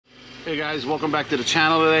Hey guys, welcome back to the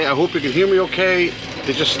channel today. I hope you can hear me okay.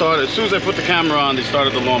 They just started, as soon as I put the camera on, they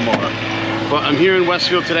started the lawnmower. But I'm here in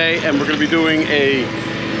Westfield today and we're going to be doing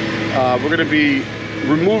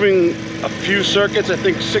removing a few circuits, I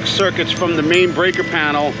think 6 circuits from the main breaker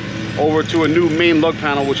panel over to a new main lug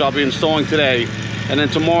panel, which I'll be installing today. And then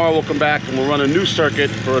tomorrow we'll come back and we'll run a new circuit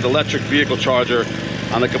for an electric vehicle charger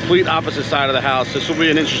on the complete opposite side of the house. This will be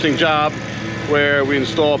an interesting job where we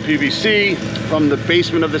install PVC from the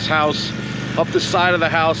basement of this house up the side of the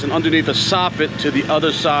house and underneath a soffit to the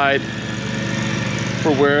other side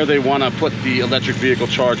for where they want to put the electric vehicle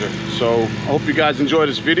charger. So I hope you guys enjoy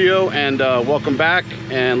this video and welcome back,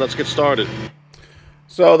 and let's get started.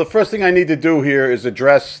 So the first thing I need to do here is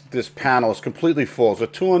address this panel. It's completely full. It's a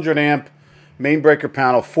 200 amp main breaker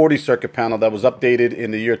panel, 40 circuit panel that was updated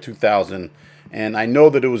in the year 2000. And I know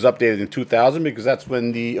that it was updated in 2000 because that's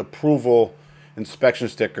when the approval inspection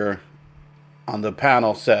sticker on the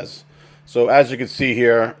panel says. So as you can see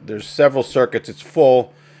here, there's several circuits. It's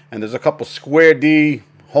full, and there's a couple square D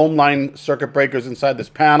home line circuit breakers inside this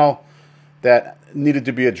panel that needed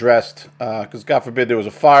to be addressed because God forbid there was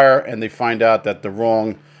a fire and they find out that the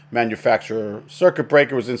wrong manufacturer circuit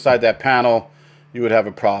breaker was inside that panel, you would have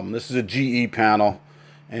a problem. This is a GE panel,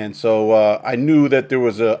 and so I knew that there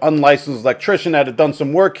was an unlicensed electrician that had done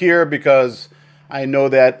some work here, because I know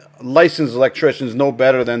that licensed electricians know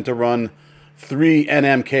better than to run 3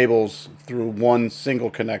 NM cables through one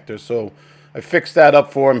single connector. So I fixed that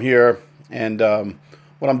up for him here, and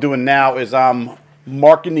what I'm doing now is I'm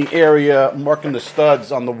marking the area, marking the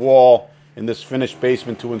studs on the wall in this finished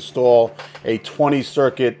basement to install a 20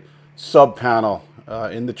 circuit sub panel.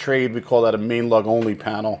 In the trade we call that a main lug only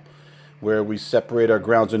panel, where we separate our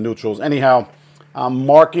grounds and neutrals. Anyhow, I'm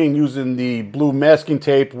marking using the blue masking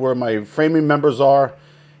tape where my framing members are,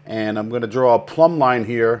 and I'm going to draw a plumb line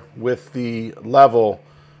here with the level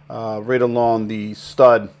right along the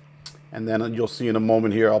stud, and then you'll see in a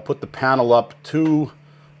moment here I'll put the panel up to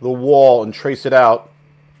the wall and trace it out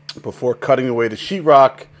before cutting away the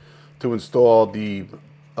sheetrock to install the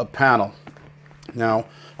panel. Now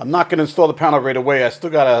I'm not going to install the panel right away. I still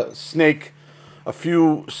got to snake a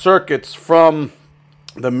few circuits from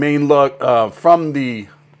the main lug from the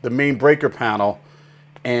main breaker panel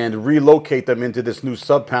and relocate them into this new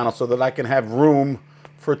sub panel so that I can have room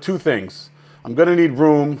for 2 things. I'm going to need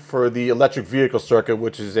room for the electric vehicle circuit,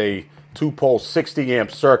 which is a 2-pole 60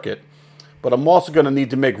 amp circuit, but I'm also going to need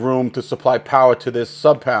to make room to supply power to this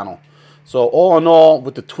sub panel. So all in all,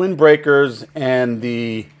 with the twin breakers and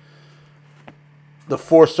the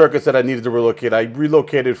 4 circuits that I needed to relocate, I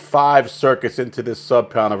relocated 5 circuits into this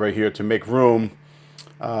sub panel right here to make room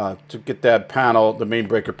to get that panel, the main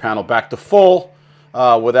breaker panel, back to full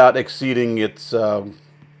without exceeding its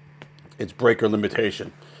breaker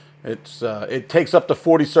limitation. It takes up to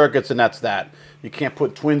 40 circuits, and that's that. You can't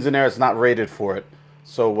put twins in there. It's not rated for it.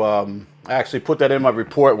 So I actually put that in my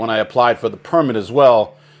report when I applied for the permit as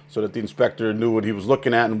well, so that the inspector knew what he was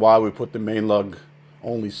looking at and why we put the main lug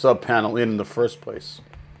only sub panel in the first place.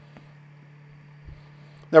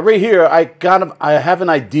 Now right here, I have an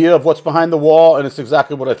idea of what's behind the wall, and it's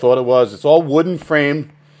exactly what I thought it was. It's all wooden frame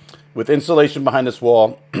with insulation behind this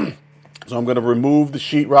wall. So I'm going to remove the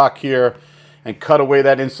sheetrock here and cut away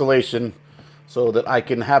that insulation so that I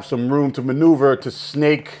can have some room to maneuver to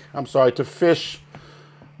fish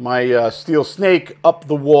my steel snake up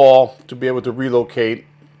the wall to be able to relocate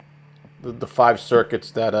the 5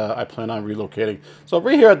 circuits that I plan on relocating. So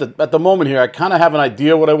right here at the moment here, I kind of have an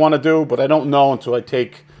idea what I want to do, but I don't know until I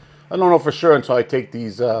don't know for sure until I take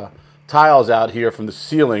these tiles out here from the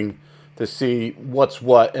ceiling to see what's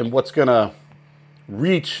what and what's gonna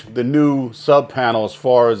reach the new sub panel as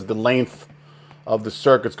far as the length of the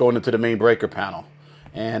circuits going into the main breaker panel.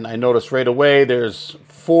 And I noticed right away there's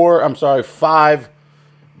 5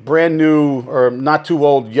 brand new, or not too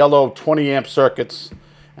old, yellow 20 amp circuits.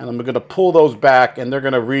 And I'm going to pull those back, and we're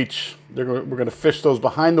going to fish those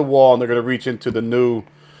behind the wall, and they're going to reach into the new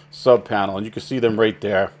sub panel, and you can see them right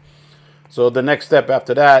there. So the next step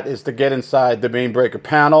after that is to get inside the main breaker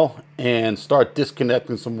panel and start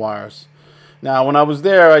disconnecting some wires. Now when I was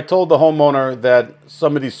there, I told the homeowner that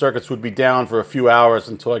some of these circuits would be down for a few hours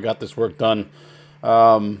until I got this work done.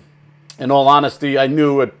 In all honesty, I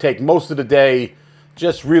knew it would take most of the day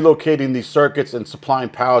just relocating these circuits and supplying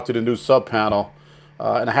power to the new sub panel.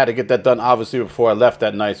 And I had to get that done obviously before I left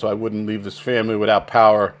that night, so I wouldn't leave this family without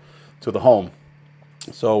power to the home.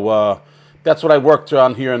 So that's what I worked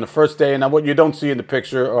on here in the first day. And now what you don't see in the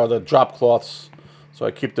picture are the drop cloths, so I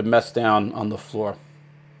keep the mess down on the floor.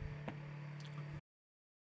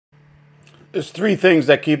 There's 3 things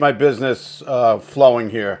that keep my business flowing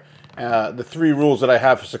here. The 3 rules that I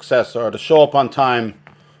have for success are to show up on time,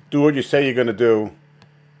 do what you say you're going to do,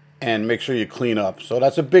 and make sure you clean up. So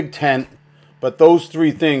that's a big tent, but those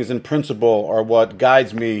 3 things in principle are what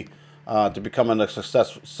guides me to becoming a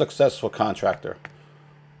successful contractor.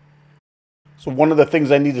 So one of the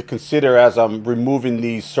things I need to consider as I'm removing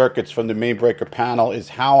these circuits from the main breaker panel is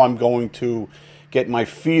how I'm going to get my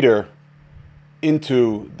feeder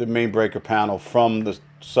into the main breaker panel from the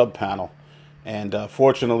sub panel. And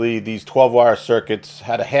fortunately, these 12-wire circuits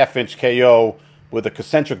had a 1/2 inch KO with a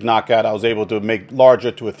concentric knockout. I was able to make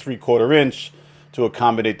larger to a 3/4 inch to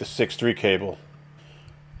accommodate the 6'3" cable.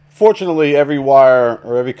 Fortunately, every wire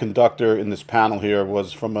or every conductor in this panel here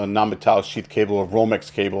was from a non-metallic sheath cable or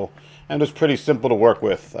Romex cable, and it was pretty simple to work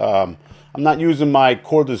with. I'm not using my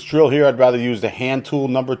cordless drill here. I'd rather use the hand tool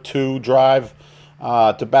number 2 drive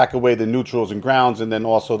to back away the neutrals and grounds, and then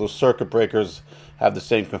also those circuit breakers have the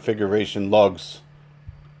same configuration lugs.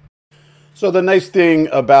 So the nice thing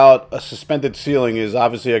about a suspended ceiling is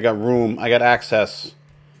obviously I got room, I got access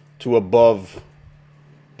to above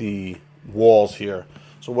the walls here.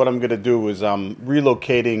 So what I'm going to do is I'm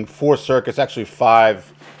relocating 4 circuits, actually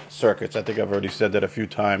 5 circuits. I think I've already said that a few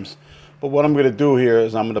times. But what I'm going to do here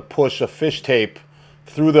is I'm going to push a fish tape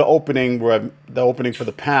through the opening the opening for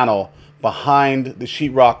the panel behind the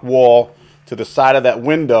sheetrock wall to the side of that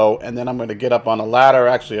window, and then I'm going to get up on a ladder.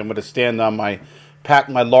 Actually, I'm going to stand on my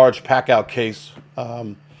large pack out case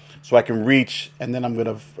so I can reach, and then I'm going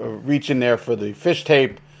to reach in there for the fish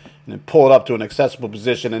tape and then pull it up to an accessible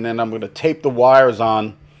position, and then I'm going to tape the wires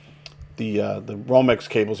on the Romex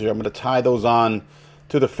cables here. I'm going to tie those on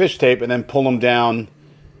to the fish tape and then pull them down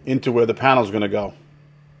into where the panel is going to go.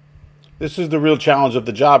 This is the real challenge of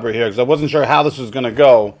the job right here, because I wasn't sure how this was going to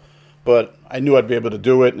go, but I knew I'd be able to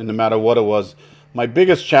do it, and no matter what it was. My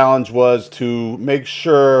biggest challenge was to make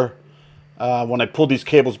sure when I pulled these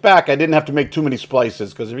cables back, I didn't have to make too many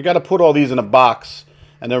splices, because if you got to put all these in a box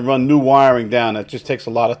and then run new wiring down, it just takes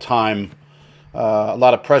a lot of time, a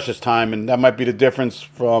lot of precious time, and that might be the difference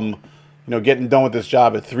from getting done with this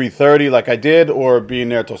job at 3:30 like I did, or being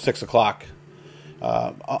there till 6 o'clock.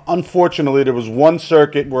 Unfortunately, there was one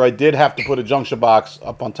circuit where I did have to put a junction box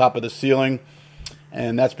up on top of the ceiling,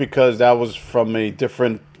 and that's because that was from a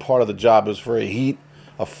different part of the job. It was for a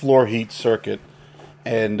floor heat circuit,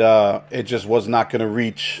 and it just was not going to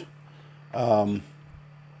reach to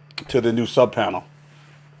the new sub panel.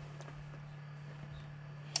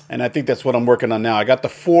 And I think that's what I'm working on now. I got the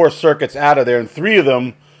 4 circuits out of there, and 3 of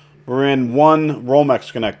them were in one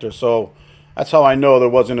Romex connector. So that's how I know there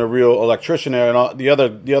wasn't a real electrician there. And the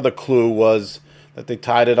other clue was that they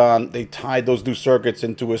tied it on. They tied those new circuits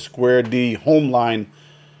into a square D home line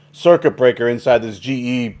circuit breaker inside this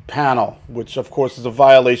GE panel, which of course is a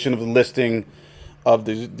violation of the listing of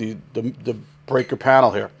the breaker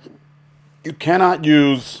panel here. You cannot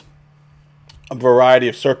use a variety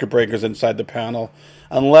of circuit breakers inside the panel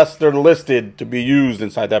unless they're listed to be used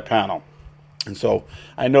inside that panel. And so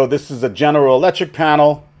I know this is a General Electric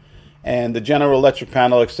panel, and the General Electric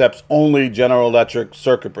panel accepts only General Electric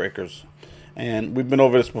circuit breakers. And we've been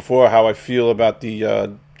over this before, how I feel about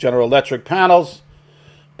the General Electric panels,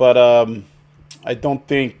 but I don't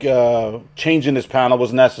think changing this panel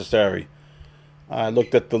was necessary. I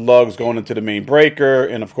looked at the lugs going into the main breaker,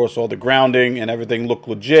 and of course all the grounding and everything looked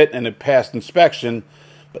legit, and it passed inspection.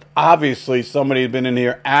 But obviously somebody had been in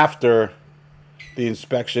here after the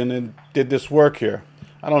inspection and did this work here.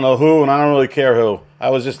 I don't know who, and I don't really care who. I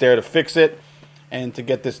was just there to fix it and to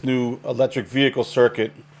get this new electric vehicle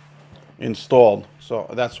circuit installed. So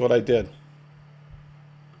that's what I did.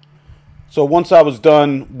 So once I was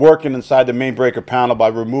done working inside the main breaker panel by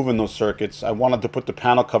removing those circuits, I wanted to put the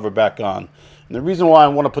panel cover back on. And the reason why I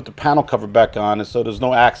want to put the panel cover back on is so there's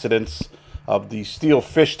no accidents of the steel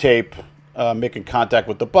fish tape making contact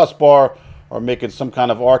with the bus bar, or making some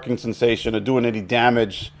kind of arcing sensation, or doing any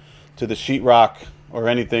damage to the sheetrock or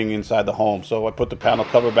anything inside the home. So I put the panel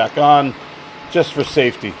cover back on just for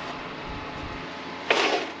safety.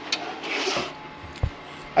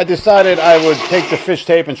 I decided I would take the fish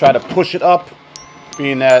tape and try to push it up,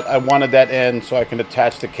 being that I wanted that end so I can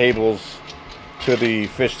attach the cables to the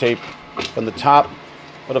fish tape from the top.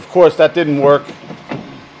 But of course that didn't work.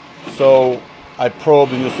 So I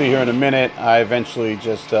probed, and you'll see here in a minute, I eventually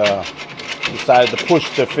just decided to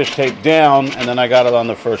push the fish tape down, and then I got it on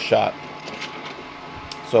the first shot.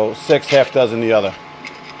 So 6, half dozen the other.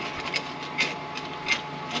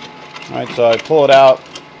 Alright, so I pull it out.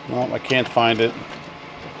 No, I can't find it.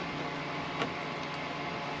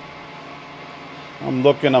 I'm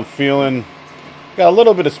looking, I'm feeling. Got a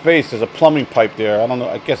little bit of space. There's a plumbing pipe there. I don't know.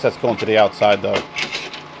 I guess that's going to the outside though.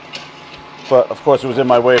 but of course it was in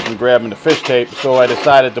my way from grabbing the fish tape, so I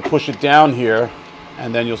decided to push it down here,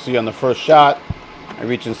 and then you'll see on the first shot I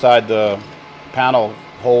reach inside the panel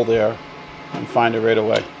hole there and find it right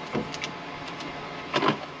away.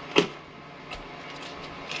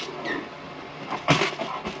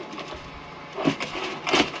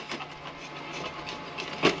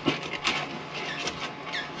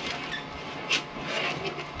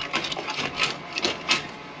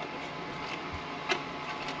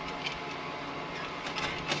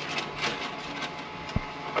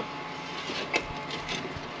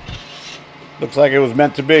 Looks like it was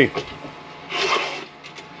meant to be.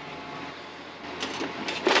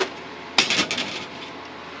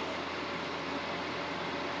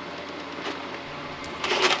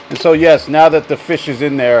 And so yes, now that the fish is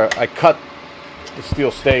in there, I cut the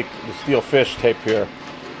steel fish tape here.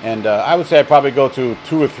 And I would say I probably go to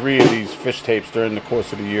 2 or 3 of these fish tapes during the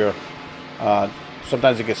course of the year.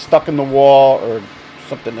 Sometimes it gets stuck in the wall or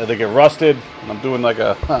something, they get rusted. And I'm doing like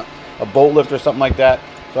a boat lift or something like that.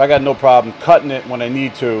 So I got no problem cutting it when I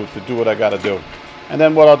need to do what I got to do. And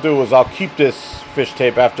then what I'll do is I'll keep this fish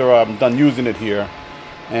tape after I'm done using it here.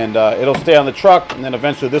 And it'll stay on the truck, and then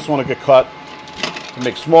eventually this one will get cut to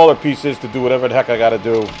make smaller pieces to do whatever the heck I got to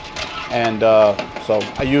do. And so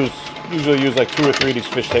I usually use like 2 or 3 of these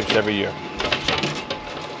fish tapes every year.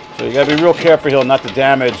 So you got to be real careful here not to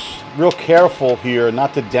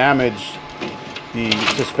damage the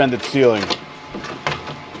suspended ceiling.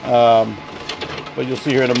 But you'll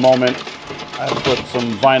see here in a moment, I put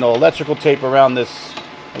some vinyl electrical tape around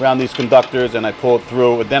these conductors, and I pull it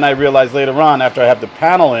through. And then I realized later on, after I have the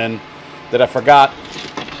panel in, that I forgot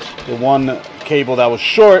the one cable that was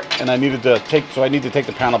short, and I need to take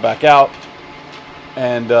the panel back out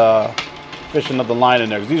and fish another line in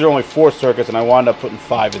there. Because these are only 4 circuits, and I wound up putting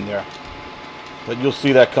 5 in there. But you'll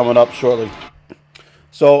see that coming up shortly.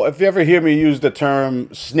 So if you ever hear me use the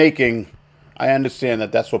term snaking, I understand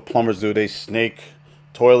that that's what plumbers do. They snake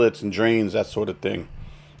toilets and drains, that sort of thing.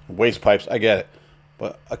 Waste pipes, I get it.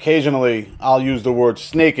 But occasionally, I'll use the word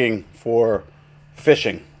snaking for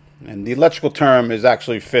fishing. And the electrical term is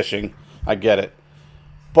actually fishing. I get it.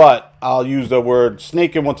 But I'll use the word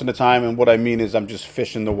snaking once in a time, and what I mean is I'm just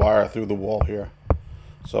fishing the wire through the wall here.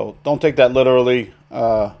 So don't take that literally.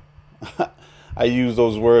 I use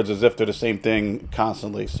those words as if they're the same thing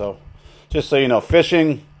constantly. So just so you know,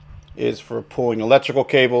 fishing is for pulling electrical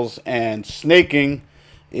cables, and snaking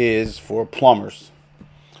is for plumbers.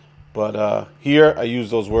 But here I use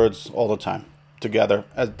those words all the time together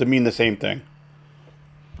to mean the same thing.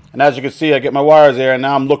 And as you can see, I get my wires there, and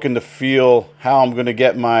now I'm looking to feel how I'm going to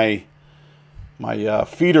get my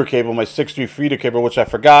feeder cable, my 6-3 feeder cable, which I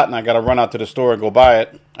forgot, and I got to run out to the store and go buy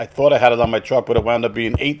it. I thought I had it on my truck, but it wound up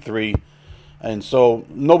being 8-3. And so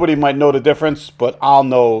nobody might know the difference, but I'll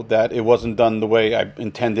know that it wasn't done the way I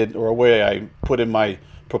intended or the way I put in my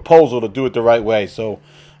proposal to do it the right way. So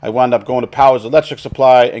I wound up going to Powers Electric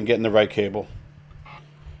Supply and getting the right cable.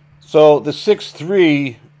 So the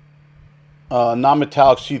 6-3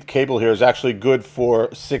 non-metallic sheath cable here is actually good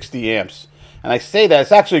for 60 amps. And I say that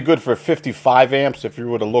it's actually good for 55 amps if you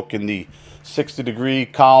were to look in the 60-degree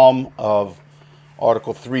column of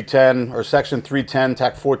Article 310 or Section 310,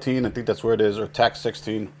 TAC 14, I think that's where it is, or TAC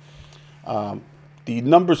 16. The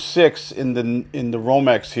number 6 in the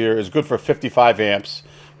Romex here is good for 55 amps,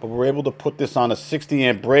 but we're able to put this on a 60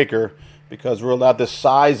 amp breaker because we're allowed to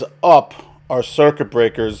size up our circuit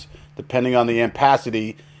breakers depending on the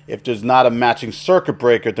ampacity if there's not a matching circuit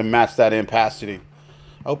breaker to match that ampacity.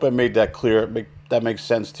 I hope I made that clear. That makes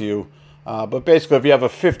sense to you. But basically, if you have a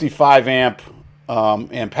 55 amp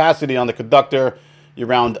ampacity on the conductor, you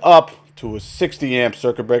round up to a 60 amp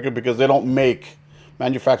circuit breaker because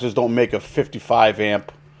manufacturers don't make a 55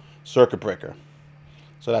 amp circuit breaker.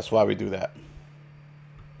 So that's why we do that.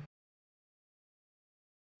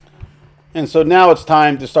 And so now it's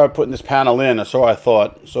time to start putting this panel in, or so I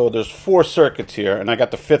thought. So there's 4 circuits here, and I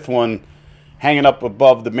got the 5th one hanging up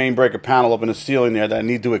above the main breaker panel up in the ceiling there that I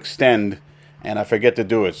need to extend, and I forget to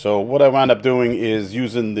do it. So what I wound up doing is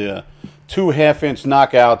using the 2 1/2-inch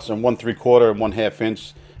knockouts and 1 3/4 and 1/2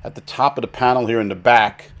 inch at the top of the panel here in the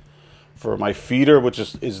back for my feeder, which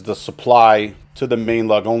is the supply to the main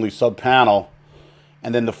lug only sub panel.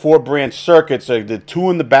 And then the 4 branch circuits are the 2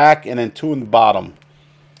 in the back and then 2 in the bottom.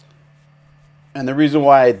 And the reason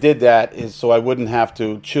why I did that is so I wouldn't have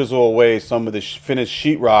to chisel away some of the finished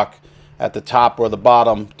sheetrock at the top or the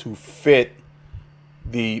bottom to fit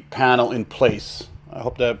the panel in place. I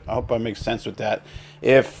hope that makes sense with that.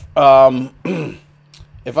 If I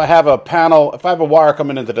have a wire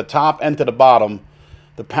coming into the top and to the bottom,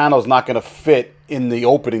 the panel is not going to fit in the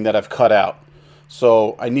opening that I've cut out.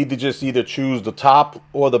 So I need to just either choose the top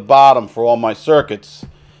or the bottom for all my circuits.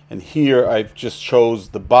 And here I've just chose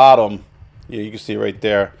the bottom. Yeah, you can see right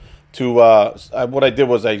there. To what I did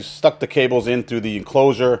was I stuck the cables into the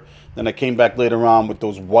enclosure. Then I came back later on with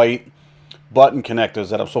those white button connectors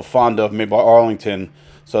that I'm so fond of, made by Arlington,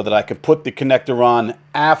 so that I can put the connector on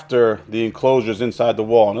after the enclosure is inside the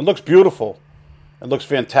wall. And it looks beautiful. It looks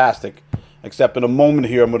fantastic. Except in a moment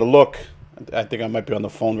here, I'm going to look. I think I might be on the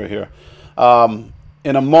phone right here.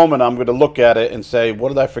 In a moment, I'm going to look at it and say, what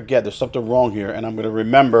did I forget? There's something wrong here. And I'm going to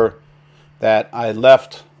remember that I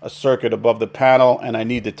left a circuit above the panel, and I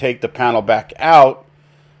need to take the panel back out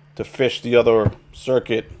to fish the other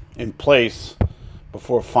circuit in place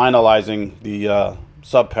before finalizing the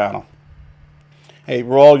sub panel. Hey,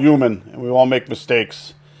 we're all human and we all make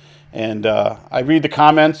mistakes. And I read the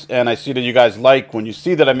comments and I see that you guys like when you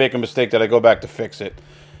see that I make a mistake that I go back to fix it.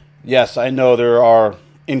 Yes, I know there are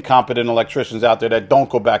incompetent electricians out there that don't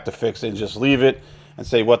go back to fix it and just leave it and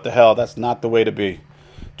say, what the hell? That's not the way to be.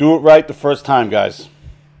 Do it right the first time, guys.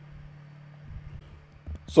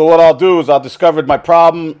 So what I'll do is I'll discover my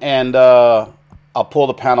problem, and I'll pull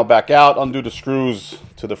the panel back out, undo the screws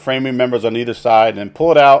to the framing members on either side, and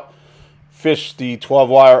pull it out, fish the 12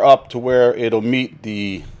 wire up to where it'll meet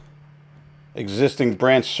the existing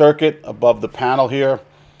branch circuit above the panel here,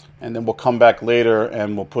 and then we'll come back later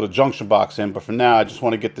and we'll put a junction box in. But for now, I just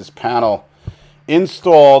want to get this panel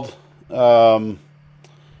installed, and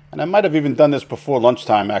I might have even done this before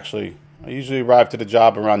lunchtime. Actually, I usually arrive to the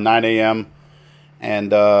job around 9 a.m.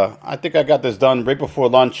 and I think I got this done right before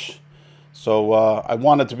lunch. So I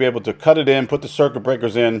wanted to be able to cut it in, put the circuit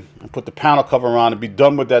breakers in, and put the panel cover on and be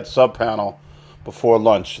done with that sub panel before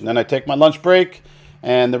lunch. And then I take my lunch break,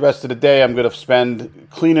 and the rest of the day I'm going to spend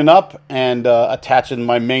cleaning up and attaching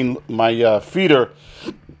my feeder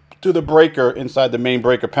to the breaker inside the main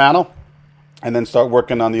breaker panel, and then start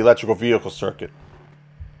working on the electrical vehicle circuit,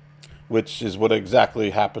 which is what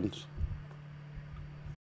exactly happens.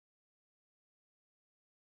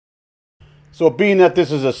 So being that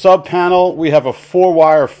this is a sub panel, we have a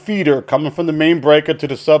 4-wire feeder coming from the main breaker to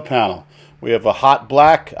the sub panel. We have a hot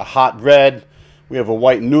black, a hot red, we have a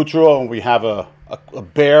white neutral, and we have a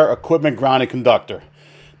bare equipment grounding conductor.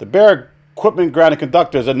 The bare equipment grounding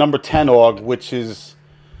conductor is a number 10 AUG, which is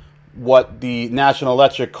what the National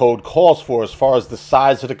Electric Code calls for as far as the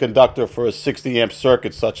size of the conductor for a 60 amp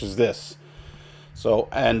circuit such as this. So,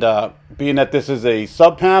 and being that this is a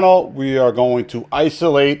sub panel, we are going to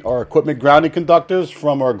isolate our equipment grounding conductors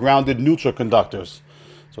from our grounded neutral conductors.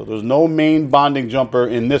 So there's no main bonding jumper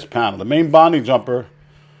in this panel. The main bonding jumper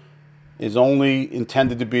is only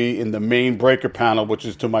intended to be in the main breaker panel, which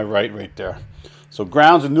is to my right there. So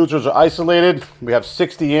grounds and neutrals are isolated. We have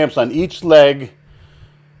 60 amps on each leg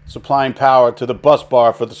supplying power to the bus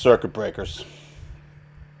bar for the circuit breakers.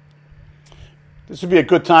 This would be a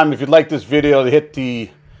good time, if you'd like this video, to hit the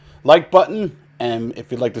like button, and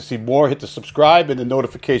if you'd like to see more, hit the subscribe and the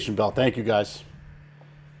notification bell. Thank you, guys.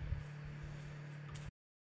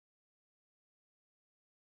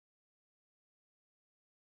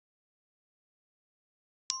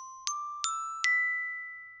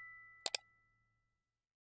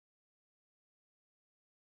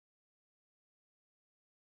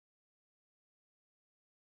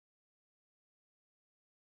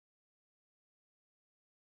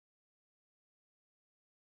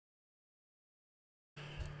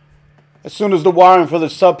 As soon as the wiring for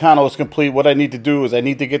the sub panel is complete, what I need to do is I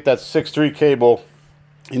need to get that 6-3 cable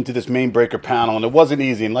into this main breaker panel, and it wasn't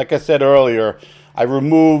easy. And like I said earlier, I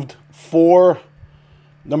removed 4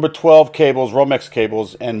 number 12 cables, Romex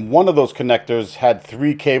cables, and one of those connectors had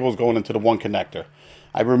 3 cables going into the one connector.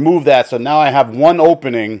 I removed that, so now I have one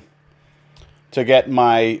opening to get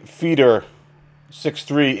my feeder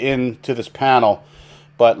 6-3 into this panel.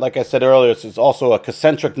 But like I said earlier, it's also a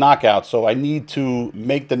concentric knockout, so I need to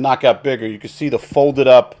make the knockout bigger. You can see the folded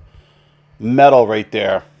up metal right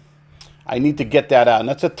there. I need to get that out, and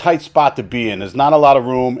that's a tight spot to be in. There's not a lot of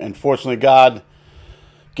room, and fortunately God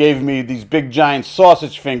gave me these big giant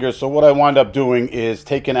sausage fingers. So what I wound up doing is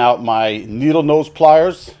taking out my needle nose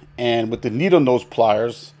pliers, and with the needle nose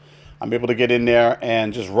pliers I'm able to get in there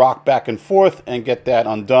and just rock back and forth and get that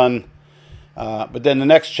undone. But then the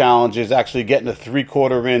next challenge is actually getting a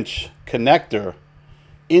 3/4 inch connector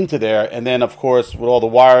into there, and then of course with all the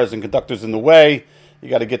wires and conductors in the way, you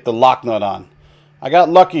got to get the lock nut on. I got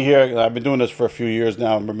lucky here. I've been doing this for a few years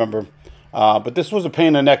now, remember, but this was a pain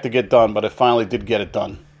in the neck to get done, but I finally did get it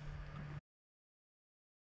done.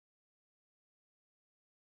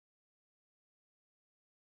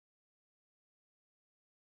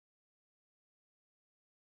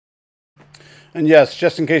 And yes,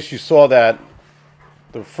 just in case you saw that,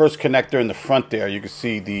 the first connector in the front there, you can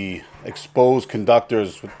see the exposed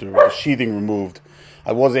conductors with the sheathing removed.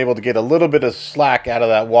 I was able to get a little bit of slack out of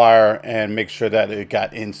that wire and make sure that it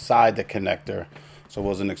got inside the connector, so it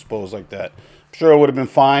wasn't exposed like that. I'm sure it would have been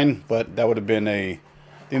fine, but that would have been the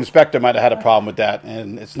inspector might have had a problem with that,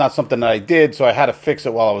 and it's not something that I did, so I had to fix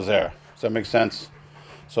it while I was there. Does that make sense?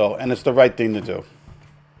 So, and it's the right thing to do.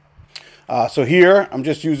 So here, I'm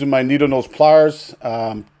just using my needle nose pliers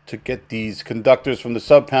to get these conductors from the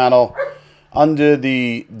sub panel under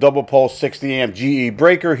the double pole 60 amp GE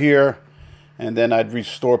breaker here, and then I'd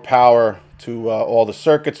restore power to all the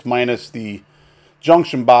circuits minus the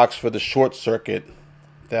junction box for the short circuit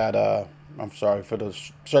that, I'm sorry, for the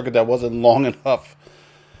circuit that wasn't long enough.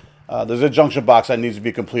 There's a junction box that needs to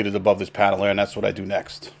be completed above this panel here, and that's what I do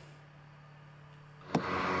next.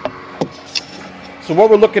 So what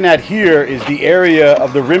we're looking at here is the area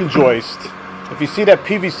of the rim joist. If you see that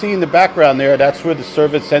PVC in the background there, that's where the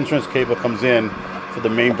service entrance cable comes in for the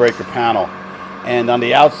main breaker panel. And on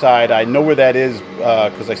the outside, I know where that is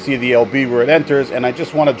because I see the LB where it enters, and I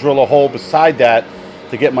just want to drill a hole beside that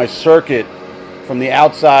to get my circuit from the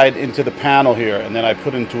outside into the panel here. And then I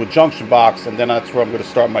put into a junction box, and then that's where I'm going to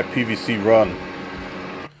start my PVC run.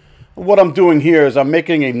 What I'm doing here is I'm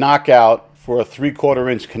making a knockout for a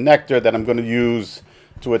 3/4 inch connector that I'm going to use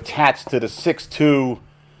to attach to the 6'2"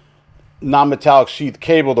 non-metallic sheath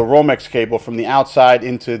cable, the Romex cable, from the outside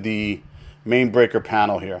into the main breaker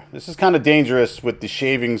panel here. This is kind of dangerous with the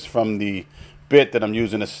shavings from the bit that I'm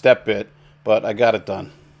using, a step bit, but I got it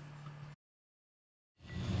done.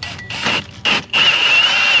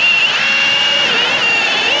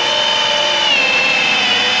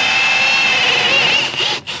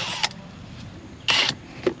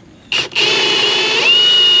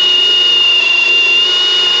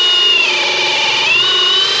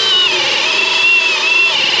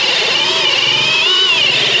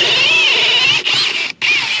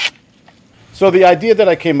 So the idea that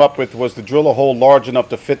I came up with was to drill a hole large enough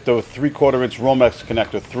to fit the 3/4 inch Romex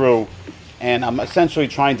connector through, and I'm essentially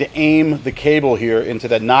trying to aim the cable here into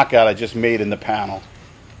that knockout I just made in the panel.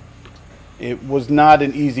 It was not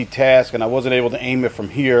an easy task, and I wasn't able to aim it from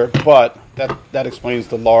here, but that explains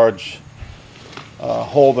the large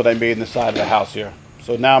hole that I made in the side of the house here.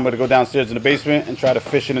 So now I'm going to go downstairs in the basement and try to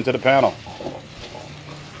fish it into the panel.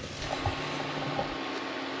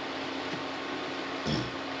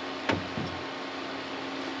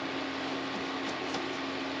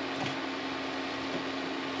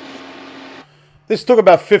 This took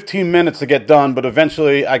about 15 minutes to get done, but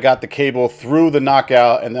eventually I got the cable through the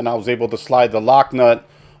knockout, and then I was able to slide the lock nut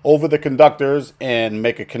over the conductors and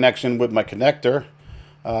make a connection with my connector,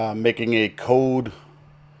 making a code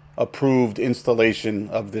approved installation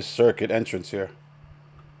of this circuit entrance here.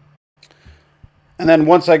 And then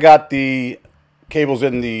once I got the cables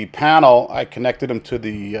in the panel, I connected them to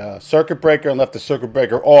the circuit breaker and left the circuit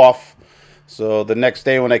breaker off. So the next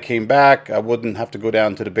day when I came back, I wouldn't have to go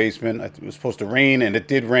down to the basement. It was supposed to rain, and it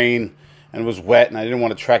did rain, and it was wet, and I didn't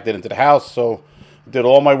want to track that into the house. So I did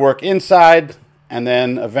all my work inside, and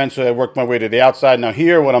then eventually I worked my way to the outside. Now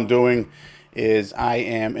here what I'm doing is I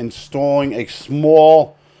am installing a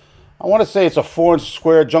small, I want to say it's a 4-inch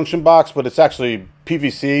square junction box, but it's actually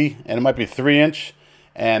PVC, and it might be 3-inch.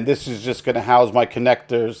 And this is just going to house my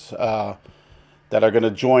connectors that are going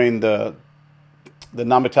to join the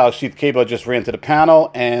non-metallic sheath cable I just ran to the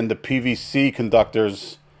panel and the PVC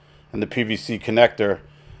conductors and the PVC connector.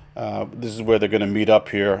 This is where they're going to meet up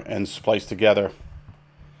here and splice together.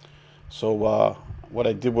 So what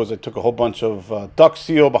I did was I took a whole bunch of duct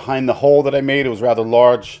seal behind the hole that I made. It was rather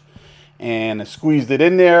large, and I squeezed it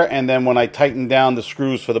in there, and then when I tightened down the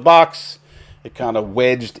screws for the box, it kind of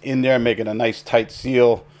wedged in there, making a nice tight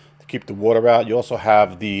seal to keep the water out. You also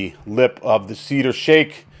have the lip of the cedar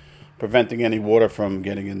shake, preventing any water from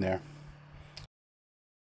getting in there.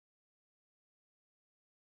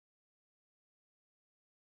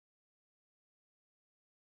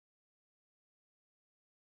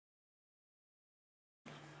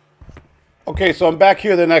 Okay, so I'm back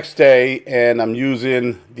here the next day, and I'm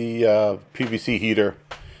using the PVC heater.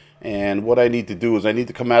 And what I need to do is I need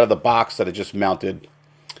to come out of the box that I just mounted,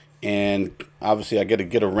 and obviously I got to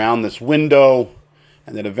get around this window,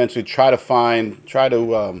 and then eventually try to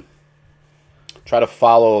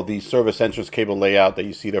follow the service entrance cable layout that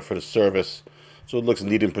you see there for the service, so it looks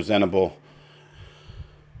neat and presentable.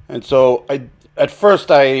 And so at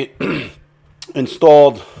first I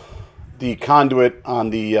installed the conduit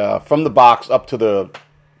on the from the box up to the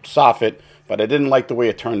soffit, but I didn't like the way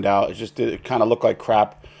it turned out. It kind of looked like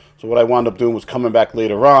crap. So what I wound up doing was coming back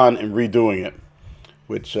later on and redoing it,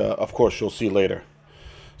 which of course you'll see later.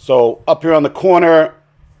 So up here on the corner,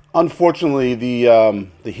 Unfortunately, the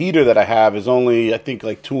heater that I have is only, I think,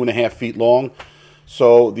 like 2.5 feet long.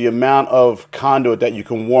 So the amount of conduit that you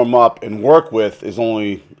can warm up and work with is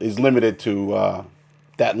limited to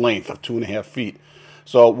that length of 2.5 feet.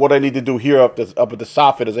 So what I need to do here up at the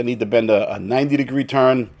soffit is I need to bend a 90-degree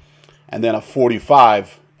turn and then a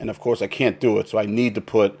 45. And of course I can't do it, so I need to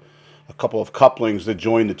put a couple of couplings that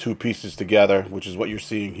join the two pieces together, which is what you're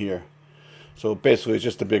seeing here. So basically it's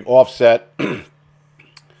just a big offset, and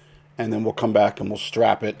then we'll come back and we'll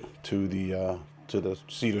strap it to the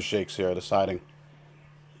cedar shakes here, the siding.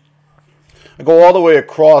 I go all the way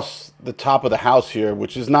across the top of the house here,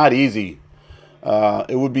 which is not easy.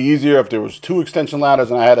 It would be easier if there was 2 extension ladders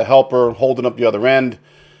and I had a helper holding up the other end.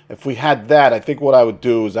 If we had that, I think what I would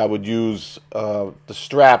do is I would use the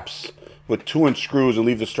straps with 2-inch screws and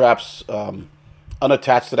leave the straps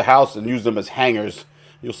unattached to the house and use them as hangers.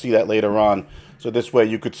 You'll see that later on. So this way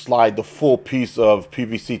you could slide the full piece of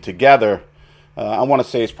PVC together. I want to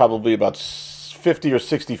say it's probably about 50 or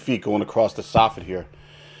 60 feet going across the soffit here.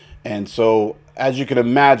 And so, as you can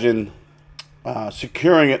imagine,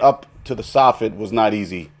 securing it up to the soffit was not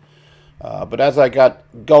easy. But as I got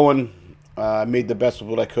going, I made the best of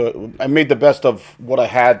what I could. I made the best of what I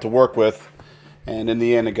had to work with, and in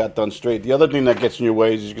the end, it got done straight. The other thing that gets in your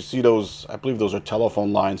way is you can see those. I believe those are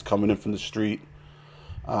telephone lines coming in from the street.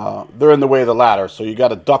 They're in the way of the ladder, so you got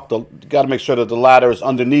to got to make sure that the ladder is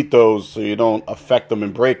underneath those, so you don't affect them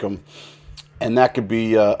and break them. And that could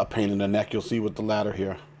be a pain in the neck. You'll see with the ladder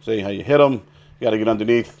here. See how you hit them. You got to get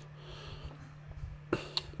underneath.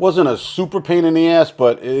 Wasn't a super pain in the ass,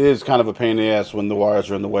 but it is kind of a pain in the ass when the wires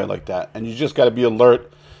are in the way like that. And you just got to be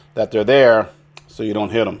alert that they're there so you don't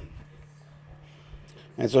hit them.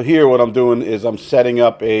 And so here what I'm doing is I'm setting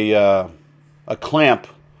up a clamp,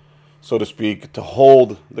 so to speak, to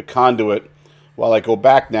hold the conduit while I go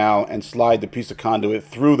back now and slide the piece of conduit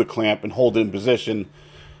through the clamp and hold it in position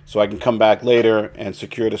so I can come back later and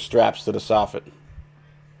secure the straps to the soffit.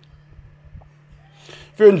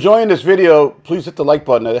 If you're enjoying this video, please hit the like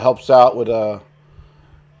button. It helps out with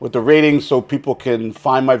the ratings so people can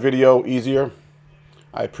find my video easier.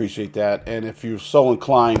 I appreciate that. And if you're so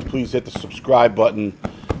inclined, please hit the subscribe button.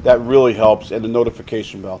 That really helps, and the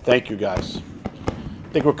notification bell. Thank you, guys.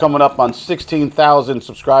 I think we're coming up on 16,000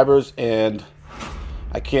 subscribers, and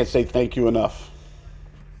I can't say thank you enough.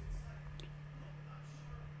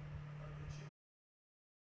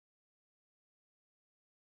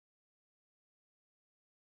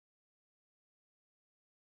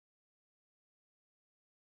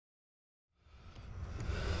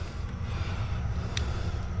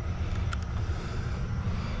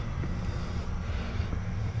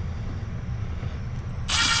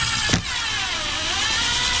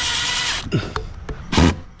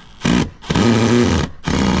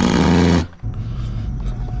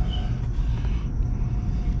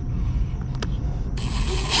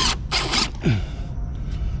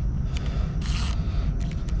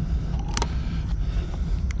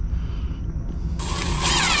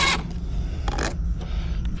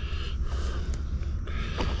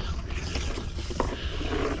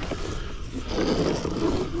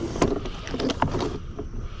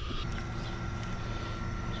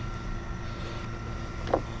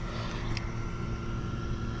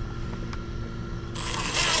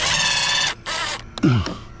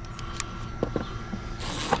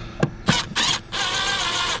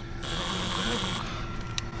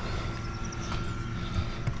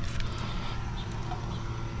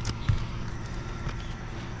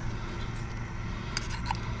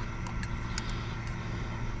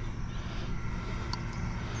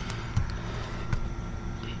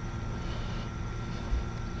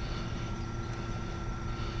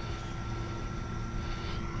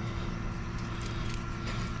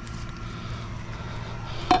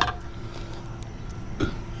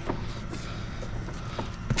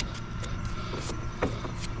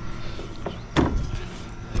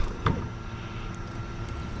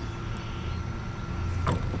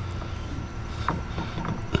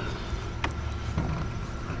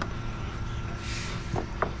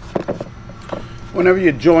 Whenever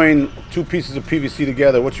you join 2 pieces of PVC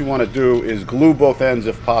together, what you want to do is glue both ends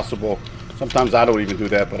if possible. Sometimes I don't even do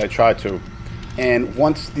that, but I try to. And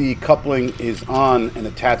once the coupling is on and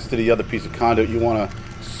attached to the other piece of conduit, you want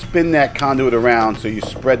to spin that conduit around so you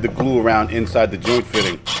spread the glue around inside the joint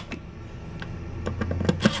fitting.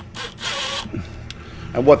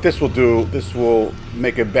 And what this will do, this will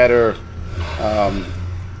make a better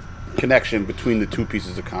connection between the 2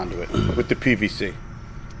 pieces of conduit with the PVC.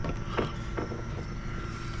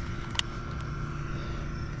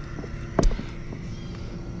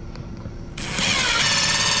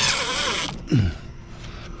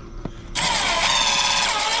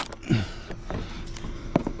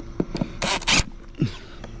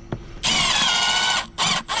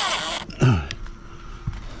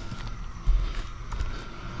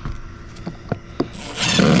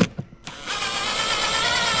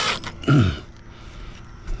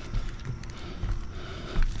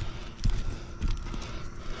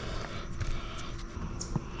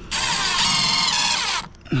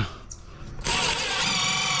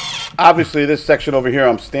 Obviously, this section over here,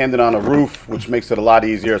 I'm standing on a roof, which makes it a lot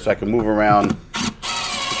easier so I can move around,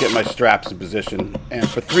 get my straps in position. And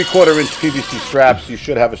for 3/4 inch PVC straps, you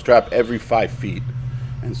should have a strap every 5 feet.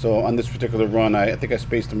 And so on this particular run, I think I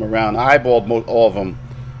spaced them around. I eyeballed all of them.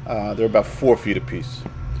 They're about 4 feet a piece.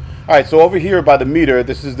 All right, so over here by the meter,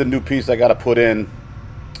 this is the new piece I got to put in.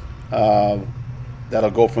 That'll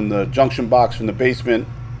go from the junction box from the basement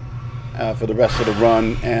for the rest of the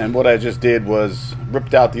run. And what I just did was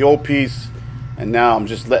ripped out the old piece, and now I'm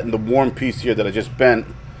just letting the warm piece here that I just bent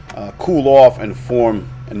cool off and form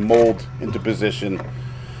and mold into position.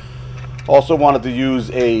 Also wanted to use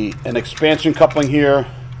an expansion coupling here,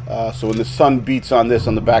 so when the sun beats on this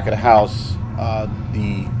on the back of the house,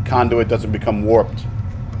 the conduit doesn't become warped.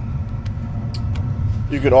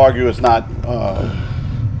 You could argue it's not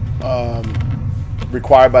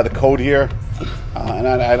required by the code here,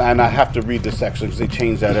 and I have to read the section because they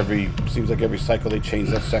change that seems like every cycle they change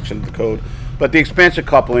that section of the code. But the expansion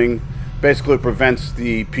coupling basically prevents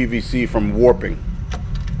the PVC from warping.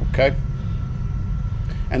 Okay,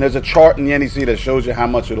 and there's a chart in the NEC that shows you how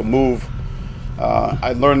much it'll move.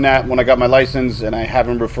 I learned that when I got my license, and I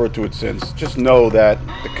haven't referred to it since. Just know that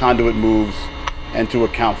the conduit moves and to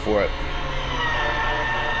account for it.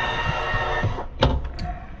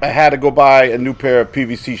 I had to go buy a new pair of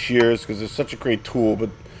PVC shears because it's such a great tool, but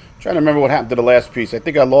I'm trying to remember what happened to the last piece. I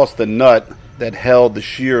think I lost the nut that held the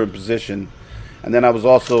shear in position, and then I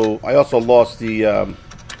also lost the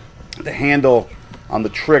handle on the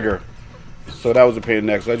trigger, so that was a pain in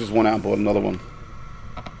the neck. So I just went out and bought another one.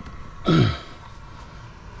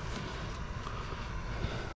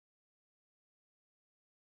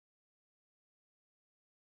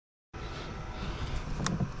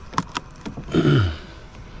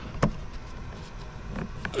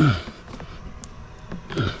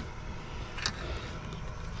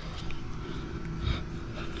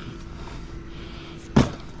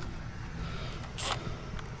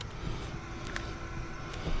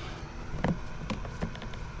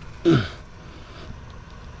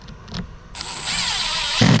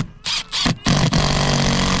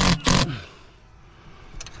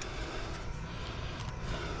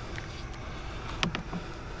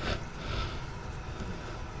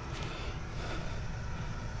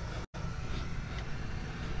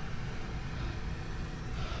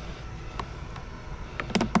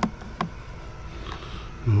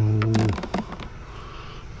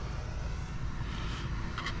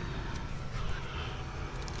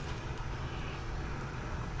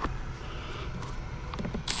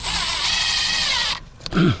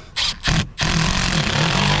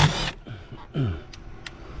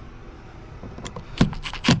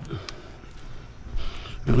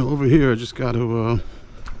 And over here, I just got to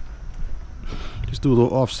just do a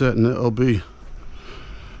little offset in the LB,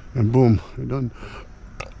 and boom, you're done.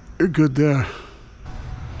 You're good there.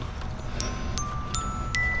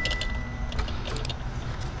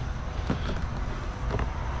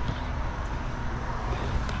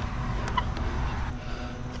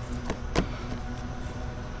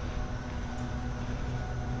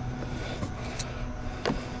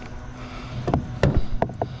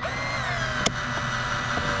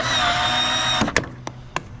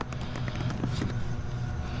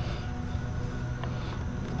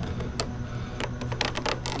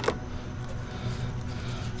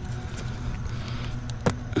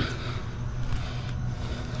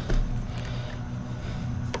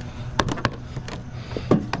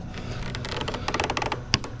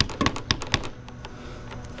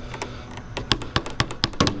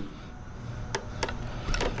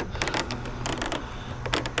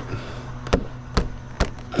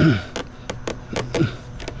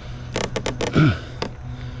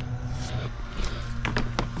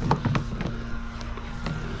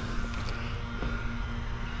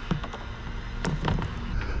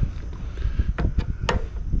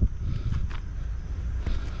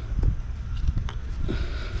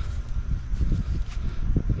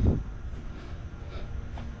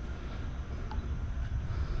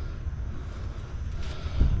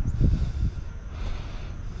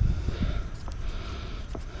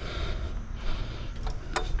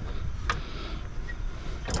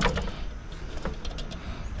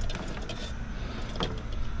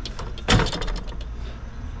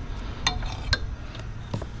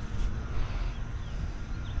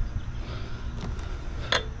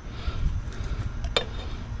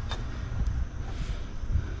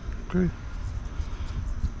 Okay.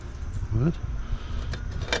 What?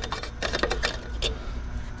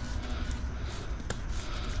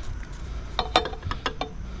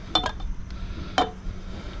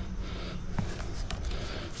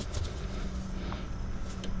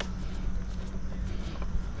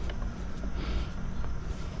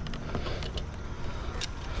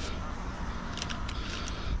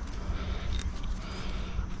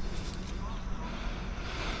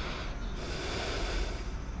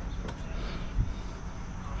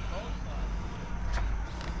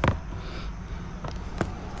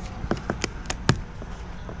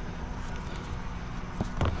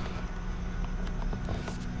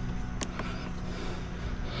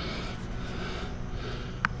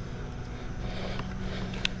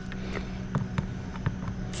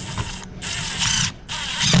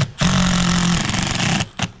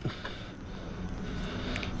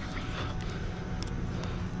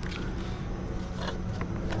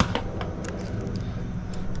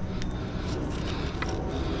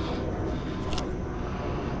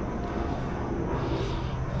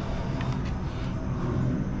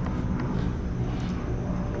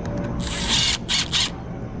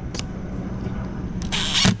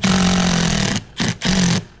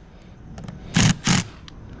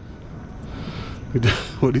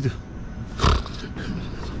 What do you do?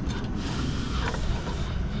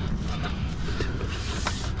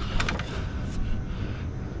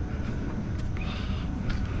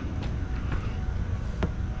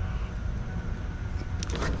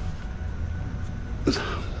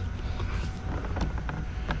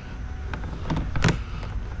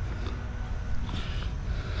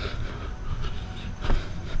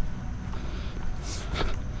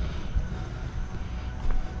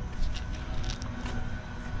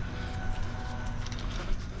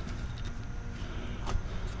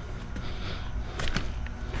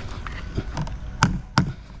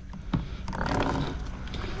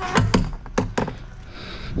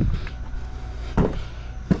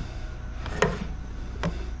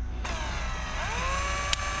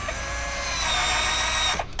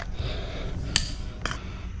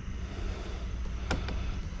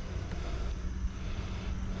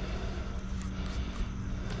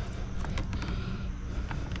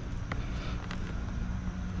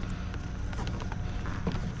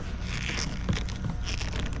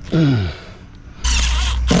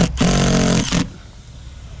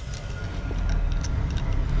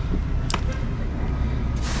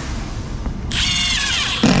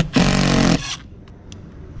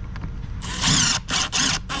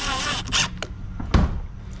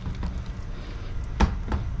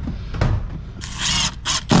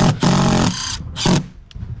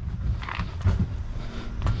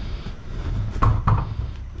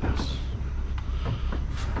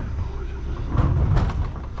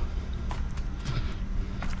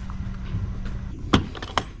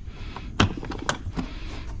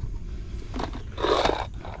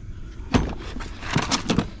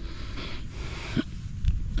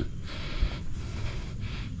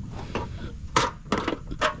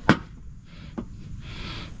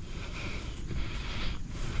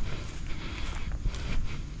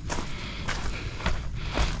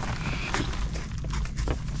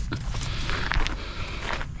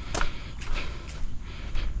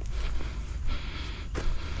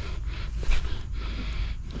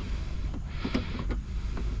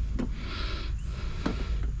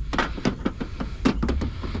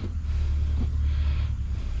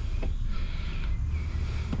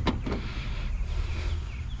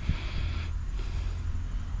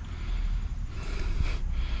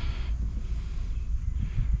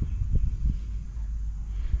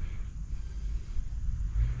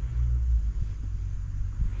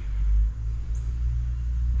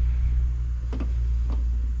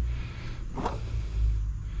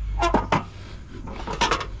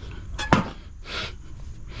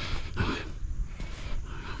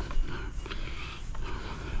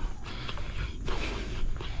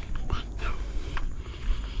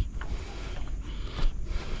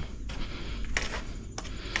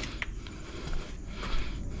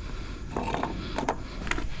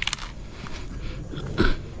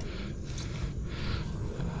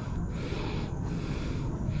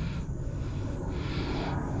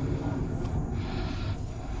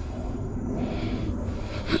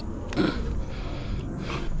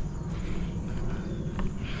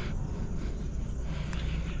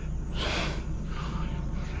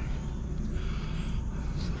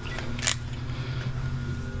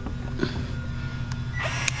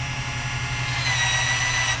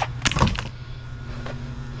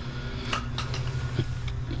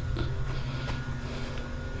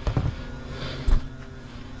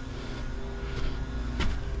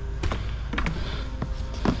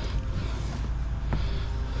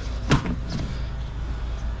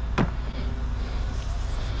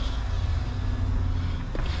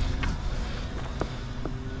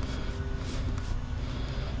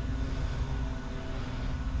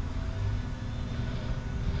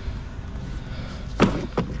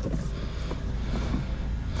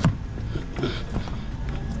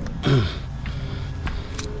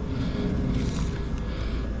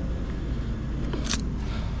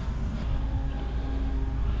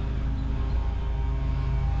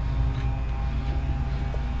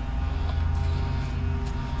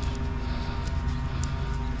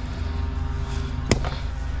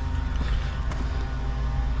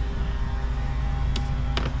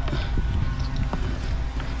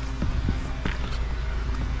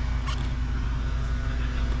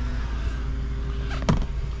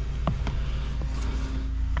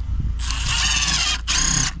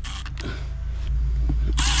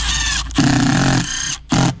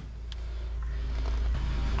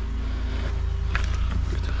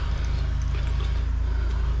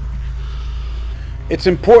 It's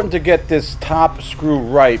important to get this top screw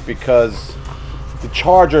right because the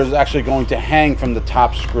charger is actually going to hang from the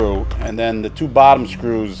top screw, and then the two bottom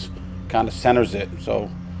screws kind of centers it. So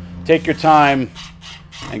take your time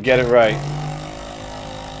and get it right.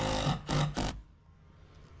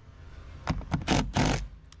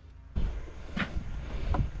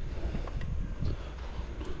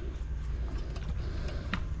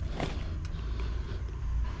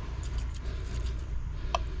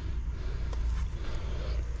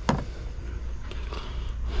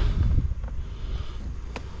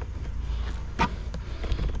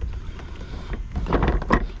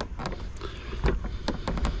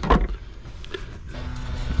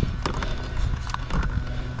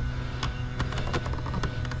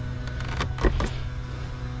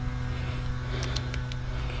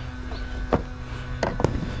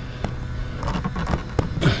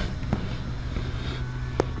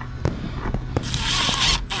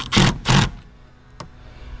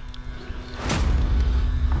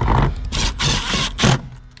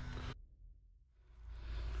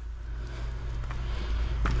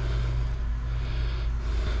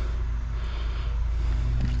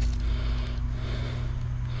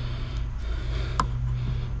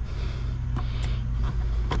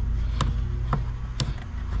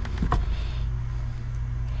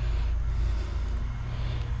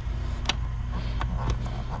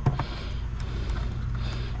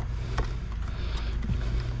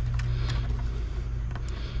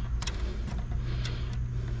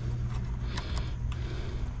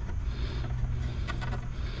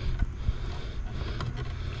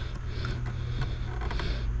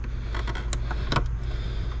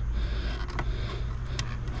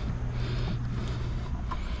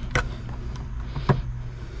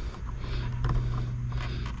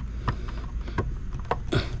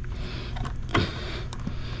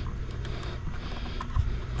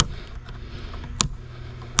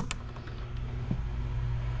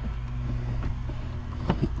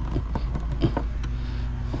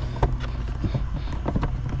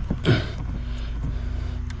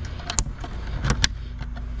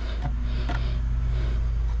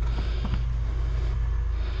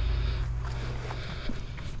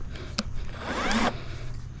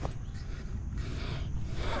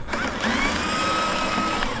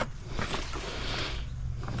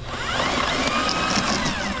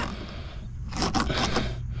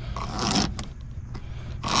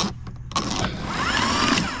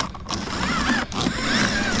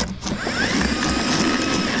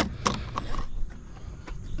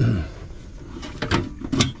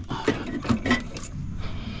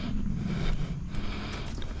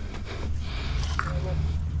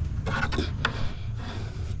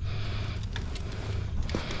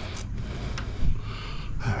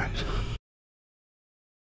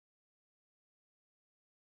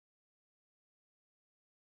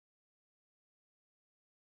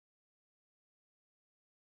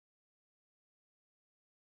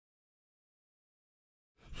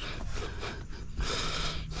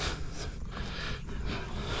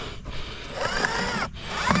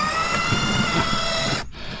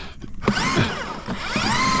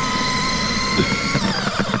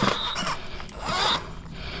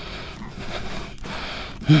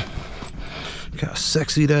 Look how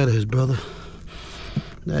sexy that is, brother.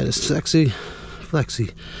 That is sexy,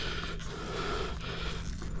 flexy.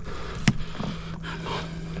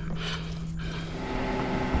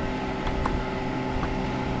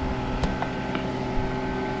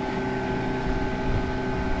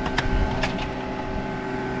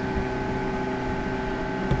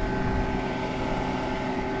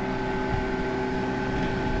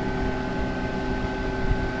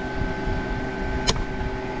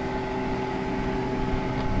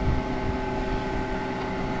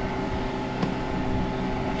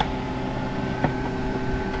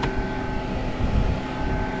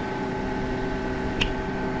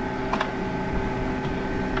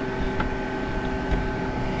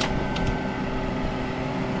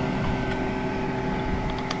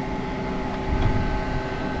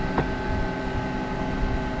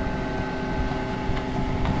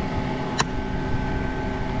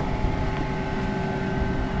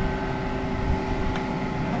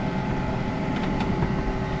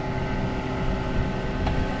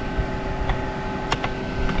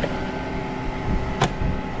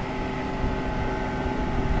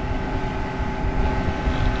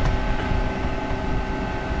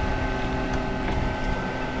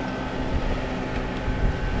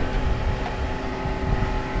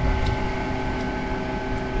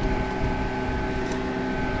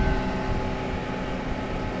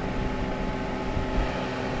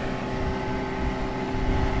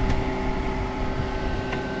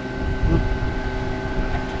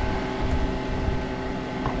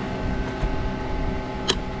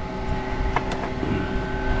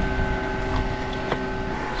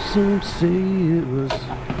 Some say it was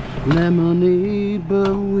lemonade,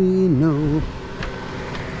 but we know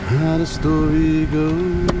how the story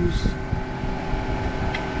goes.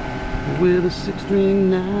 With a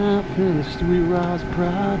 6-string knife and a 3-rod's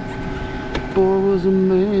pride, boy was a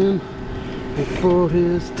man before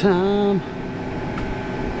his time.